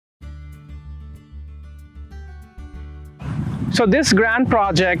So this grant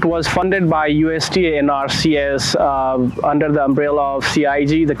project was funded by USDA NRCS under the umbrella of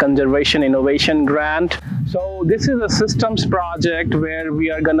CIG, the Conservation Innovation Grant. So this is a systems project where we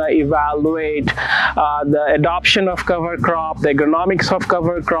are going to evaluate the adoption of cover crop, the agronomics of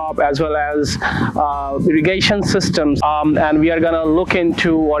cover crop, as well as irrigation systems. And we are going to look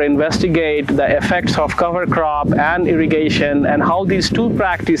into or investigate the effects of cover crop and irrigation and how these two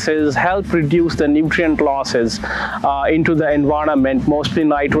practices help reduce the nutrient losses into the environment, mostly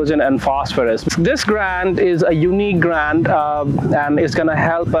nitrogen and phosphorus. This grant is a unique grant and is going to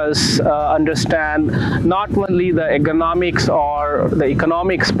help us understand not only the agronomics or the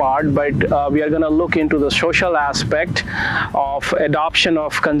economics part, but we are going to look into the social aspect of adoption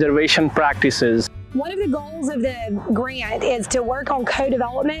of conservation practices. One of the goals of the grant is to work on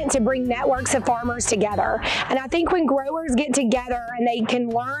co-development to bring networks of farmers together. And I think when growers get together and they can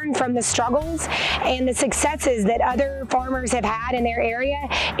learn from the struggles and the successes that other farmers have had in their area,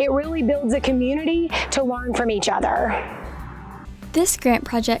 it really builds a community to learn from each other. This grant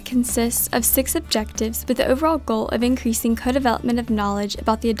project consists of 6 objectives with the overall goal of increasing co-development of knowledge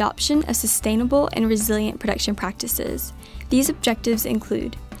about the adoption of sustainable and resilient production practices. These objectives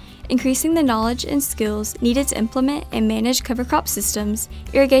include increasing the knowledge and skills needed to implement and manage cover crop systems,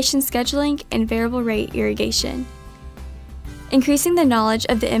 irrigation scheduling, and variable rate irrigation. Increasing the knowledge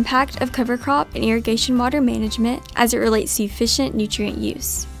of the impact of cover crop and irrigation water management as it relates to efficient nutrient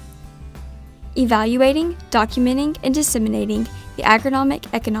use. Evaluating, documenting, and disseminating the agronomic,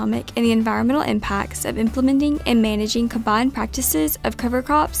 economic, and the environmental impacts of implementing and managing combined practices of cover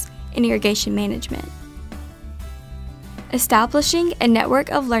crops and irrigation management. Establishing a network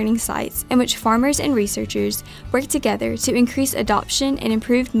of learning sites in which farmers and researchers work together to increase adoption and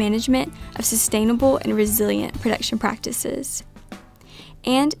improved management of sustainable and resilient production practices.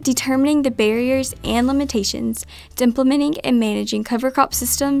 And determining the barriers and limitations to implementing and managing cover crop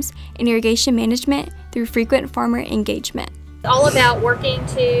systems and irrigation management through frequent farmer engagement. It's all about working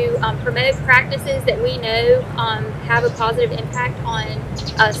to promote practices that we know have a positive impact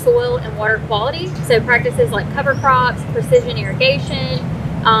on soil and water quality. So practices like cover crops, precision irrigation,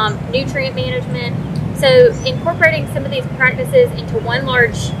 nutrient management. So incorporating some of these practices into one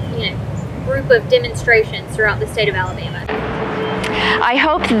large group of demonstrations throughout the state of Alabama. I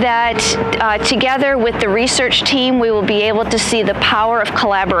hope that together with the research team, we will be able to see the power of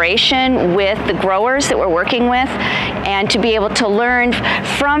collaboration with the growers that we're working with and to be able to learn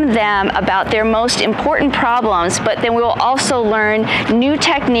from them about their most important problems, but then we will also learn new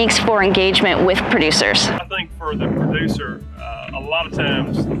techniques for engagement with producers. I think for the producer, a lot of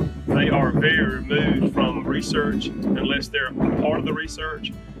times they are very removed from research unless they're a part of the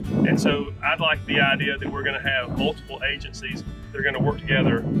research. And so I'd like the idea that we're going to have multiple agencies that are going to work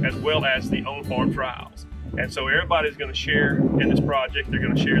together as well as the on-farm trials. And so everybody's going to share in this project, they're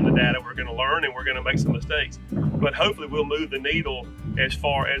going to share in the data, we're going to learn and we're going to make some mistakes. But hopefully we'll move the needle as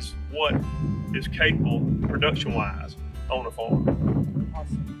far as what is capable production-wise on a farm.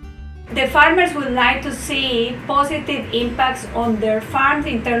 The farmers would like to see positive impacts on their farms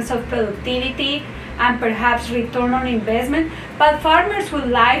in terms of productivity and perhaps return on investment, but farmers would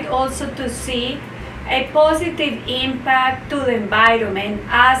like also to see a positive impact to the environment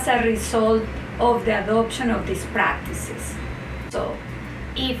as a result of the adoption of these practices. So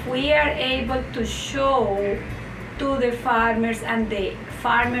if we are able to show to the farmers and the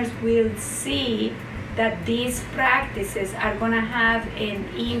farmers will see that these practices are going to have an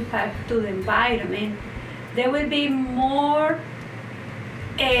impact to the environment, there will be more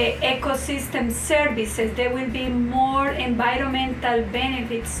ecosystem services, there will be more environmental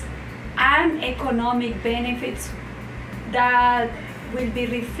benefits and economic benefits that will be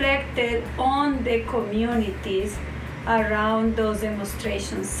reflected on the communities around those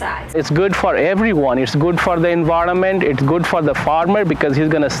demonstration sites. It's good for everyone. It's good for the environment. It's good for the farmer because he's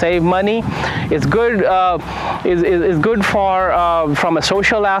going to save money. It's good. Is good for from a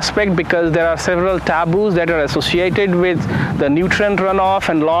social aspect because there are several taboos that are associated with the nutrient runoff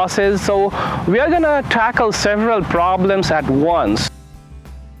and losses. So we are going to tackle several problems at once.